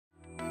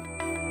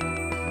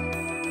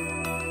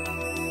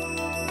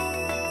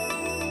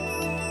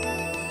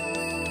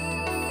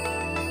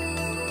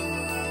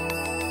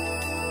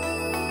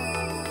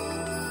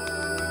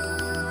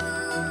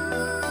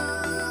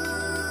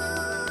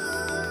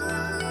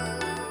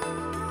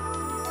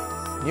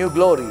New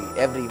glory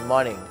every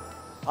morning.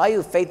 Are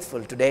you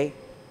faithful today?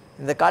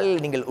 இந்த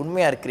காலையில் நீங்கள்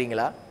உண்மையா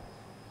இருக்கிறீங்களா?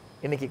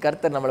 இன்னைக்கு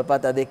கர்த்தர் நம்மளை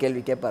பார்த்து அதே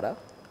கேள்வி கேட்பாரா?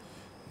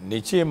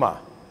 நிச்சயமா.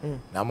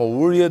 நம்ம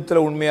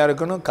ஊழியத்தில் உண்மையா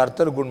இருக்கணும்,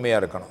 கர்த்தருக்கு உண்மையா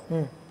இருக்கணும்.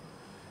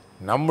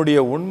 நம்முடைய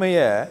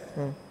உண்மையை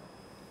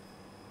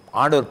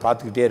ஆண்டவர்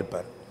பார்த்துக்கிட்டே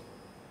இருப்பார்.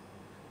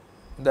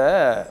 இந்த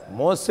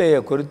மோசேயை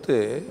குறித்து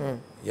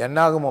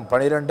என்னாகமம்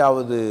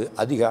 12வது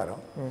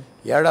அதிகாரம்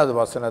 7வது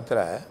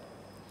வசனத்தில்,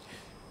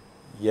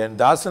 என்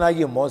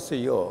தாசனாகிய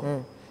மோசையோ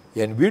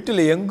என்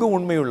வீட்டில் எங்கும்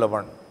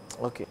உண்மையுள்ளவன்.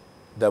 ஓகே,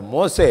 இந்த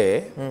மோசே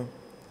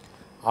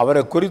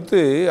அவரை குறித்து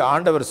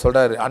ஆண்டவர்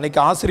சொல்றாரு. அன்னைக்கு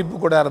ஆசரிப்பு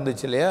கூட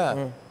இருந்துச்சு இல்லையா?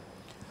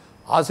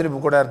 ஆசரிப்பு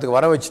கூடாரத்துக்கு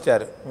வர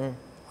வச்சுட்டாரு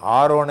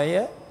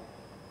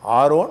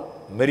ஆரோன்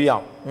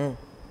மிரியாம்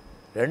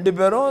 2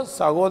 பேரும்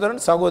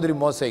சகோதரன் சகோதரி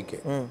மோசைக்கு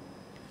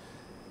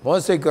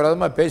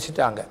விரோதமாக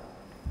பேசிட்டாங்க.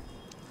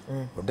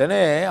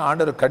 உடனே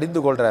ஆண்டவர்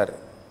கடிந்து கொள்றாரு.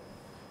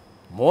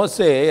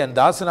 மோசே, என்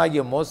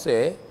தாசனாகிய மோசே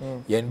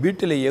என்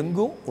வீட்டில்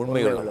எங்கும்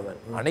உண்மை உள்ளவன்.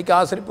 அன்னைக்கு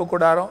ஆசரிப்பு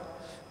கூடாரம்,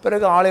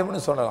 பிறகு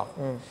ஆலயம்னு சொல்லலாம்.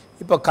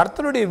 இப்போ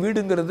கர்த்தருடைய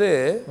வீடுங்கிறது,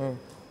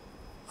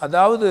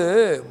 அதாவது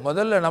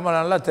முதல்ல நம்ம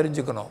நல்லா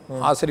தெரிஞ்சுக்கணும்,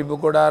 ஆசரிப்பு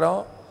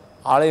கூடாரம்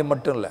ஆலயம்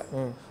மட்டும் இல்லை,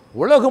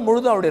 உலகம்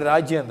முழுதும் அவருடைய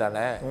ராஜ்யம்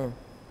தானே.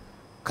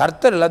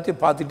 கர்த்தர்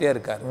எல்லாத்தையும் பார்த்துட்டே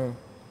இருக்காரு.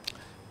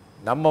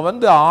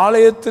 நம்ம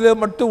ஆலயத்தில்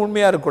மட்டும்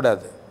உண்மையாக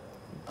இருக்கக்கூடாது.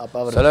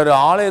 சிலர்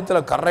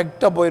ஆலயத்தில்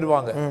கரெக்டாக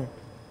போயிடுவாங்க.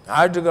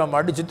 ஞாயிற்றுக்கிழமை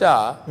அடிச்சுட்டா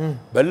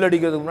பெல்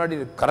அடிக்கிறதுக்கு முன்னாடி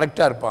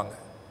கரெக்டாக இருப்பாங்க.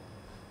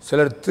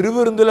 சிலர்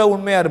திருவிருந்தில்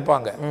உண்மையாக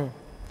இருப்பாங்க.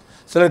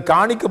 சிலர்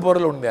காணிக்க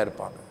போகிறதுல உண்மையாக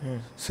இருப்பாங்க.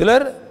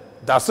 சிலர்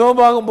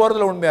தசமபாகம்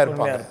போகிறதுல உண்மையாக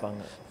இருப்பாங்க.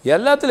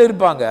 எல்லாத்துலையும்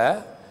இருப்பாங்க.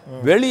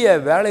 வெளியே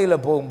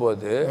வேலையில்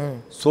போகும்போது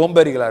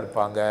சோம்பேறிகளாக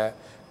இருப்பாங்க.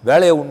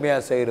 வேலையை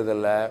உண்மையாக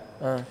செய்கிறதில்ல,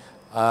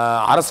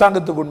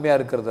 அரசாங்கத்துக்கு உண்மையாக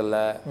இருக்கிறதில்ல.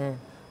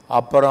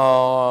 அப்புறம்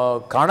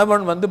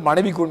கணவன்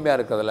மனைவிக்கு உண்மையாக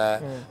இருக்கிறதில்ல,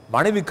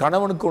 மனைவி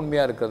கணவனுக்கு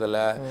உண்மையாக இருக்கிறதில்ல,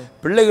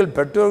 பிள்ளைகள்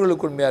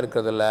பெற்றோர்களுக்கு உண்மையாக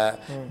இருக்கிறதில்ல,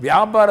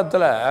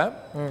 வியாபாரத்தில்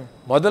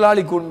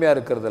முதலாளிக்கு உண்மையாக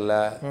இருக்கிறதில்ல,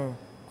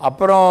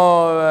 அப்புறம்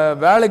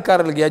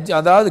வேலைக்காரர்களுக்கு,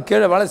 அதாவது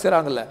கீழே வேலை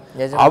செய்கிறாங்கல்ல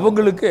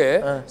அவங்களுக்கு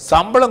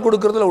சம்பளம்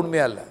கொடுக்கறதுல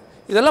உண்மையா இல்லை.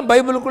 இதெல்லாம்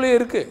பைபிளுக்குள்ளேயே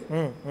இருக்கு.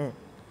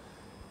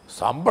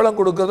 சம்பளம்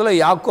கொடுக்கறதுல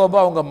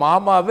யாக்கோபா அவங்க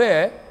மாமாவே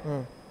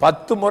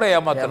 10 முறை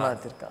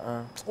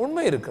ஏமாத்திருக்கான்.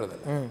 உண்மை இருக்கிறது.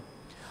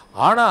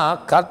 ஆனா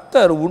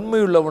கர்த்தர்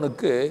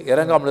உண்மையுள்ளவனுக்கு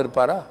இறங்காமல்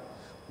இருப்பாரா?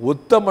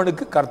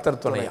 உத்தமனுக்கு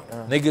கர்த்தர் துணையா.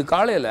 இன்னைக்கு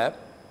காலையில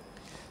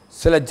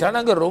சில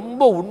ஜனங்க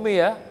ரொம்ப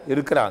உண்மையா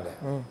இருக்கிறாங்க.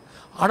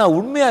 ஆனா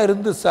உண்மையா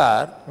இருந்து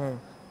சார்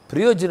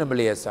பிரயோஜனம்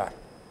இல்லையே சார்,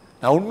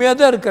 நான் உண்மையா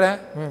தான் இருக்கிறேன்,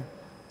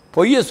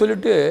 பொய்ய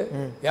சொல்லிட்டு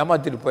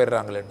ஏமாத்திட்டு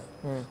போயிடுறாங்களேன்னு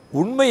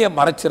உண்மையை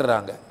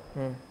மறைச்சிடுறாங்க.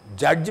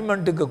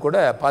 ஜட்ஜ்மெண்ட்டுக்கு கூட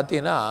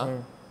பார்த்தீங்கன்னா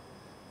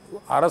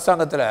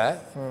அரசாங்கத்தில்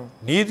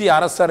நீதி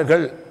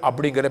அரசர்கள்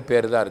அப்படிங்கிற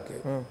பேர் தான் இருக்கு.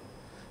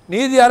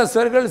 நீதி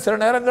அரசர்கள் சில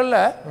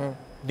நேரங்களில்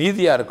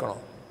நீதியாக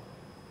இருக்கணும்,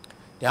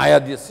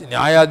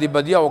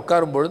 நியாயாதிபதியாக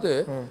உட்காரும் பொழுது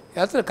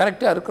இடத்துல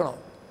கரெக்டாக இருக்கணும்.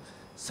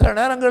 சில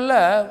நேரங்களில்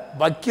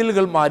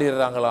வக்கீல்கள்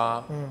மாறிடுறாங்களாம்.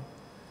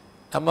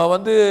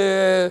 நம்ம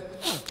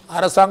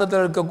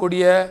அரசாங்கத்தில்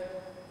இருக்கக்கூடிய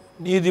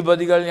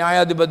நீதிபதிகள்,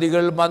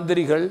 நியாயாதிபதிகள்,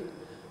 மந்திரிகள்,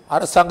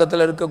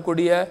 அரசாங்கத்தில்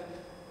இருக்கக்கூடிய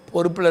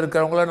பொறுப்பில்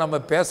இருக்கிறவங்கள நம்ம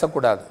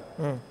பேசக்கூடாது.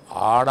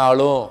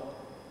 ஆனாலும்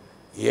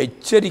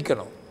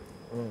எச்சரிக்கணும்.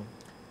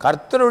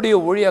 கர்த்தருடைய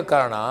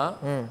ஊழியக்காரனா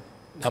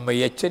நம்ம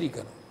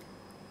எச்சரிக்கணும்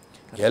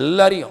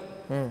எல்லாரையும்.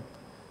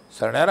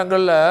 சில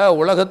நேரங்களில்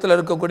உலகத்தில்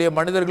இருக்கக்கூடிய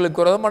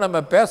மனிதர்களுக்கு விரோதமாக நம்ம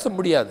பேச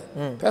முடியாது,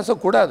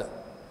 பேசக்கூடாது.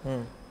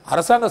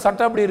 அரசாங்க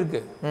சட்டம் அப்படி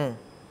இருக்கு.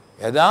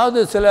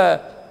 ஏதாவது சில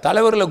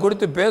தலைவர்களை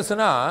குறித்து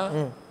பேசுனா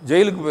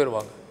ஜெயிலுக்கு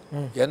போயிடுவாங்க.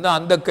 எந்த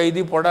அந்த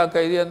கைதி, பொடா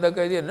கைதி, அந்த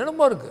கைதி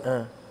என்னென்னமோ இருக்கு,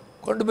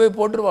 கொண்டு போய்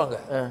போட்டுருவாங்க.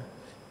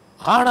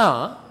 ஆனா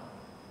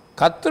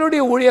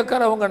கர்த்தருடைய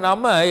ஊழியக்காரவங்க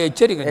நாம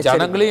எச்சரிக்கணும்.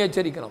 ஜனங்களையும்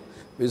எச்சரிக்கணும்,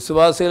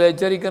 விசுவாசிகளை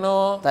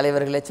எச்சரிக்கணும்,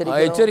 தலைவர்கள்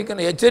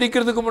எச்சரிக்கணும்.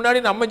 எச்சரிக்கிறதுக்கு முன்னாடி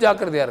நம்ம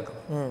ஜாக்கிரதையா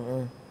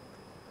இருக்கணும்.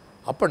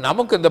 அப்ப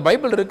நமக்கு இந்த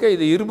பைபிள் இருக்கு,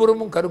 இது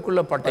இருபுறமும்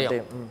கருக்குள்ள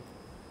பட்டயம்.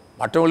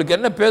 மற்றவங்களுக்கு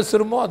என்ன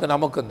பேசுறோமோ அது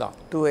நமக்கு தான்.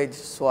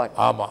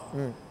 ஆமா,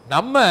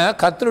 நம்ம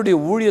கர்த்தருடைய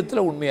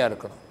ஊழியத்தில் உண்மையா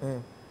இருக்கணும்.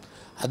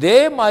 அதே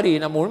மாதிரி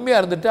நம்ம உண்மையா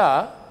இருந்துட்டா,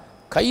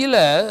 கையில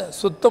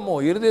சுத்தமோ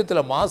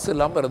இருதயத்தில் மாசு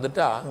இல்லாமல்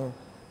இருந்துட்டா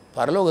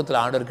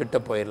பரலோகத்தில் ஆண்டவர்கிட்ட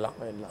போயிடலாம்.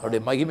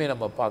 அவருடைய மகிமையை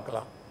நம்ம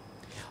பார்க்கலாம்.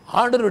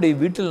 ஆண்டவருடைய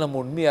வீட்டில் நம்ம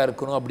உண்மையா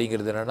இருக்கணும்.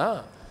 அப்படிங்கிறது என்னன்னா,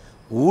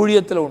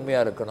 ஊழியத்தில்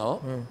உண்மையா இருக்கணும்,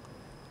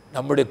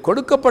 நம்முடைய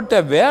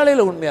கொடுக்கப்பட்ட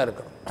வேலையில் உண்மையா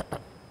இருக்கணும்.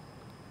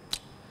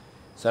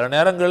 சில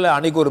நேரங்களில்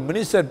அன்னைக்கு ஒரு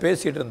மினிஸ்டர்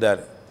பேசிட்டு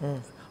இருந்தார்.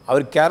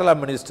 அவர் கேரளா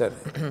மினிஸ்டர்.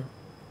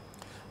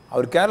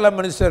 அவர் கேரளா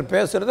மினிஸ்டர்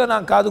பேசுறத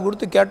நான் காது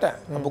கொடுத்து கேட்டேன்.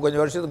 அப்போ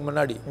கொஞ்சம் வருஷத்துக்கு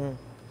முன்னாடி,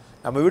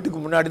 நம்ம வீட்டுக்கு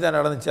முன்னாடி தான்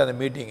நடந்துச்சு அந்த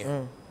மீட்டிங்கு.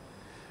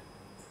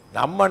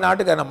 நம்ம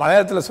நாட்டுக்காரன்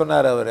மலையாளத்தில்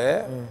சொன்னார் அவர்.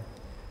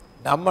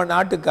 நம்ம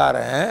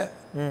நாட்டுக்காரன்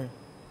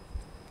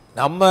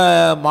நம்ம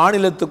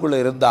மாநிலத்துக்குள்ள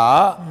இருந்தா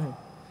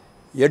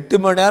 8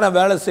 மணி நேரம்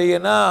வேலை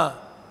செய்யணும்,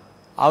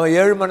 அவன்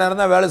 7 மணி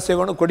நேரம் தான் வேலை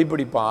செய்யணும், கொடி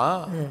பிடிப்பான்.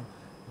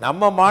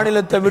 நம்ம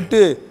மாநிலத்தை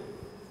விட்டு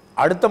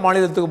அடுத்த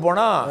மாநிலத்துக்கு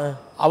போனா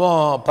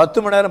அவன்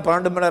 10 மணி நேரம்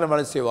 12 மணி நேரம்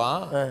வேலை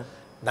செய்வான்.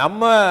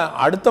 நம்ம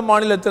அடுத்த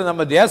மாநிலத்தில்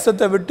நம்ம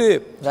தேசத்தை விட்டு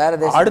வேற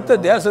தேசம் அடுத்த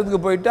தேசத்துக்கு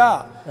போயிட்டா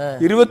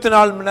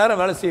 24 மணி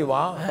நேரம் வேலை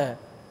செய்வான்.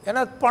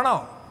 ஏன்னா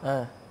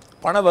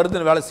பணம்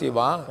வருதுன்னு வேலை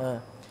செய்வான்.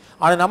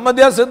 ஆனா நம்ம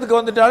தேசத்துக்கு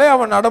வந்துட்டாலே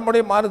அவன்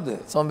நடைமுறை மாறுது,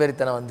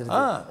 சோம்பேறித்தனம்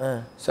வந்துருது.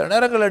 சில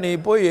நேரங்களில் நீ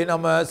போய்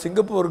நம்ம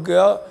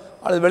சிங்கப்பூருக்கோ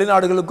அல்லது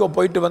வெளிநாடுகளுக்கோ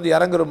போயிட்டு வந்து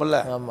இறங்குறோம்ல,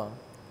 ஆமா,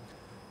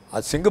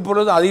 அது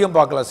சிங்கப்பூர்லேருந்து அதிகம்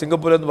பார்க்கலாம்.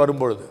 சிங்கப்பூர்லேருந்து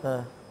வரும்பொழுது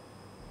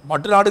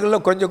மற்ற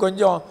நாடுகளில் கொஞ்சம்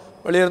கொஞ்சம்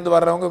வெளியிருந்து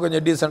வர்றவங்க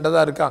கொஞ்சம் டீசெண்டாக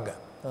தான் இருக்காங்க.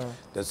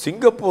 இந்த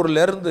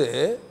சிங்கப்பூர்லேருந்து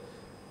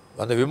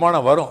அந்த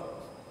விமானம் வரும்,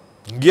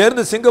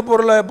 இங்கேருந்து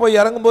சிங்கப்பூரில் போய்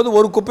இறங்கும்போது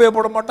ஒரு குப்பையை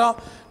போட மாட்டான்,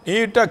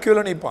 நீட்டாக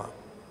கீழே நிற்பான்.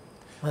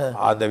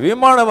 அந்த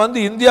விமானம் வந்து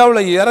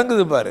இந்தியாவில்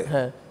இறங்குது பாரு,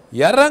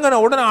 இறங்கின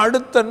உடனே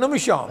அடுத்த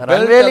நிமிஷம்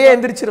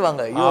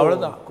எந்திரிச்சிருவாங்க.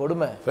 அவ்வளோதான்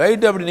கொடுமை.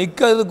 ஃப்ளைட் அப்படி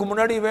நிற்கிறதுக்கு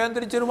முன்னாடி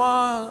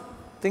வேந்திரிச்சிருவான்,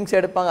 திங்ஸ்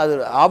எடுப்பாங்க. அது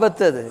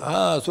ஆபத்து. அது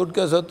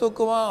சுட்கேஸை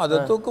தூக்குவான், அதை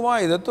தூக்குவான்,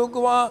 இதை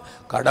தூக்குவான்,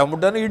 கடை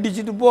முட்டன்னு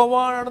இடிச்சிட்டு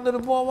போவான்,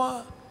 நடந்துட்டு போவான்.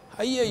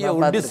 ஐயா,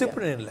 ஒரு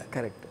டிசிப்ளின் இல்லை.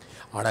 கரெக்ட்.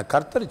 ஆனால்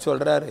கர்த்தர்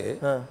சொல்கிறாரு,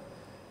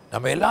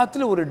 நம்ம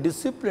எல்லாத்துலையும் ஒரு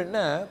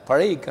டிசிப்ளினை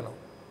பழகிக்கணும்.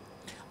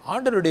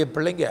 ஆண்டவருடைய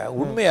பிள்ளைங்க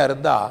உண்மையாக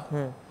இருந்தால்,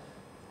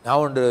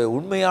 நான் ஒன்று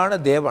உண்மையான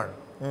தேவன்,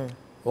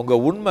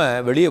 உங்கள் உண்மை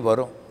வெளியே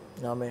வரும்.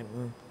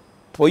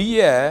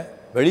 பொய்ய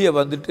வெளியே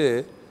வந்துட்டு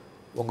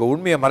உங்கள்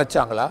உண்மையை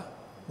மறைச்சாங்களா,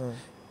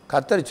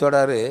 கர்த்தர்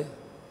சொல்கிறாரு,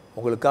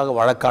 உங்களுக்காக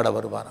வழக்காட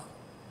வருவாராம்,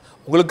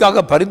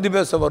 உங்களுக்காக பரிந்து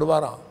பேச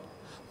வருவாராம்,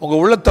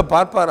 உங்கள் உள்ளத்தை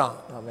பார்ப்பாராம்.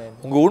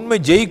 உங்கள் உண்மை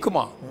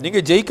ஜெயிக்குமா,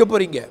 நீங்கள் ஜெயிக்க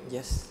போகிறீங்க,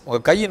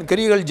 உங்கள் கையின்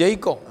கிரியைகள்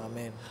ஜெயிக்கும்.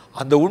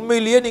 அந்த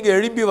உண்மையிலேயே நீங்கள்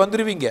எழும்பி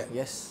வந்துடுவீங்க,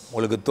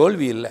 உங்களுக்கு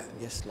தோல்வி இல்லை.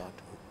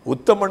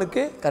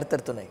 உத்தமனுக்கு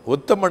கர்த்தர் துணை,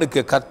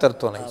 உத்தமனுக்கு கர்த்தர்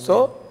துணை. ஸோ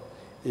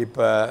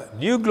இப்போ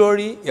நியூ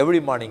க்ளோரி எவ்ரி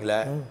மார்னிங்கில்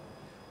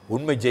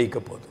உண்மை ஜெயிக்க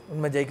போகுது,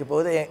 உண்மை ஜெயிக்க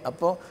போகுது.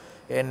 அப்போ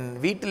என்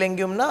வீட்டில்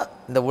எங்கேயும்னா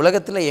இந்த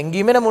உலகத்தில்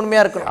எங்கேயுமே நம்ம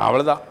உண்மையாக இருக்கணும்.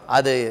 அவ்வளோதான்.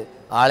 அது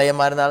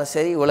ஆலயமாக இருந்தாலும்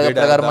சரி, உலக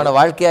பிரகாரமான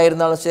வாழ்க்கையாக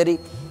இருந்தாலும் சரி,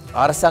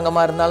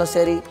 அரசாங்கமாக இருந்தாலும்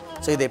சரி.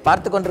 ஸோ இதை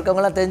பார்த்து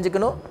கொண்டிருக்கவங்களாம்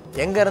தெரிஞ்சுக்கணும்,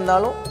 எங்கே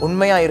இருந்தாலும்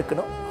உண்மையாக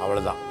இருக்கணும்.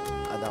 அவ்வளோதான்,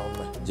 அதான்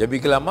உண்மை.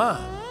 ஜெபிக்கலாமா?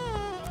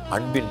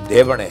 அன்பின்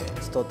தேவனே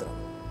ஸ்தோத்திரம்.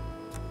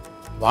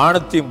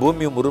 வானத்தையும்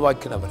பூமியும்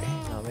உருவாக்கினவரே,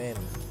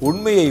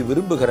 உண்மையை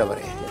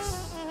விரும்புகிறவரே,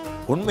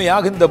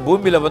 உண்மையாக இந்த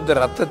பூமியில வந்து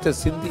ரத்தத்தை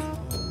சிந்தி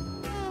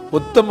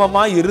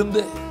உத்தமமாய்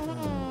இருந்து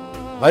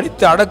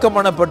மரித்து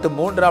அடக்கமானப்பட்டு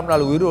 3ஆம்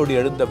நாள் உயிரோடு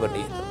எழுந்தவர்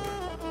நீர்.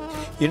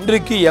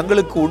 இன்றைக்கு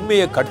எங்களுக்கு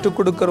உண்மையை கற்றுக்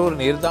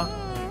கொடுக்கிறவர் நீர்தான்,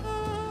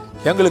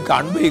 எங்களுக்கு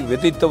அன்பை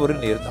விதைத்தவர்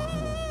நீர்தான்.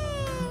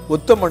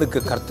 உத்தமனுக்கு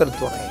கர்த்தர்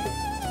துணை.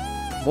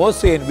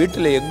 மோசேயின்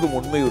வீட்டில் எங்கும்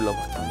உண்மை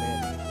உள்ளவன்.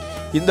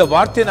 இந்த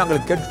வார்த்தையை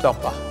நாங்கள்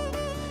கேட்டுட்டோம்ப்பா.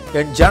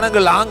 என்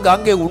ஜனங்கள்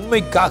ஆங்காங்கே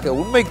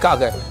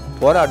உண்மைக்காக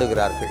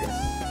போராடுகிறார்கள்.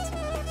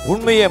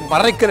 உண்மையை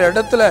மறைக்கிற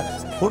இடத்துல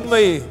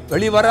உண்மை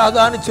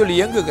வெளிவராதான்னு சொல்லி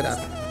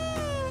இயங்குகிறார்கள்,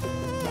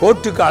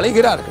 கோர்ட்டுக்கு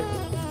அழைகிறார்கள்.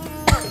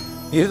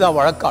 இதுதான்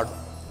வழக்காடும்.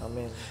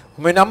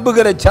 உண்மை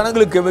நம்புகிற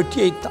ஜனங்களுக்கு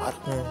வெற்றியை தார்.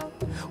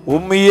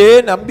 உண்மையே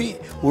நம்பி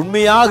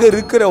உண்மையாக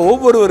இருக்கிற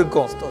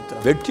ஒவ்வொருவருக்கும்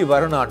வெற்றி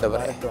வரணும்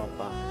ஆண்டவரே.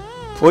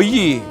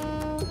 பொய்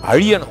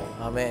அழியணும்,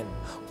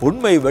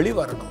 உண்மை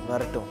வெளிவரணும்,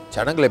 வரட்டும்,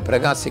 ஜனங்களை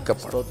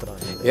பிரகாசிக்கப்படும்.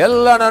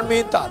 எல்லா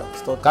நன்மையும் தாரும்.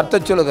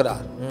 கர்த்தர்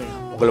சொல்லுகிறார்,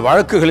 உங்கள்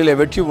வழக்குகளிலே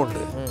வெற்றி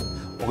உண்டு,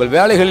 உங்கள்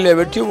வேலைகளிலே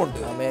வெற்றி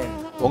உண்டு,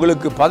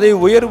 உங்களுக்கு பதவி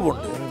உயர்வு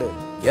உண்டு,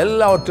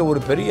 எல்லாவற்றும்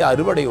ஒரு பெரிய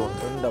அறுவடை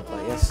உண்டு.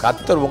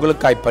 கர்த்தர்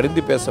உங்களுக்காய்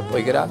பரிந்து பேச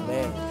போகிறார்.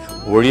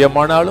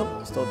 ஊழியமானாலும்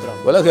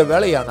உலக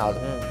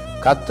வேலையானாலும்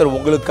கர்த்தர்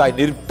உங்களுக்காய்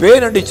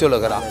நிற்பேன் என்று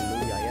சொல்லுகிறார்.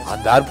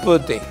 அந்த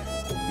அற்புதத்தை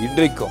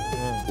இன்றைக்கும்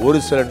ஒரு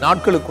சில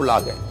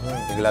நாட்களுக்குள்ளாக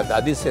நீங்கள் அந்த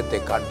அதிசயத்தை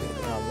காண்பீர்கள்.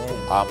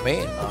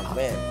 ஆமென்.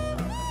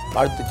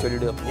 வாழ்த்து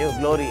சொல்லிடுவோம். நியூ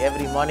க்ளோரி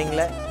எவ்ரி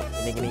மார்னிங்ல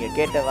இன்னைக்கு நீங்க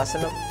கேட்ட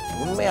வசனம்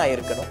உண்மையா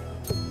இருக்கணும்.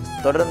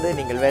 தொடர்ந்து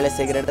நீங்கள் வேலை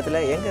செய்கிற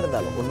இடத்துல எங்க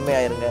இருந்தாலும்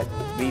உண்மையா இருங்க.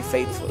 B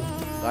faithful.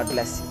 God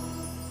bless you.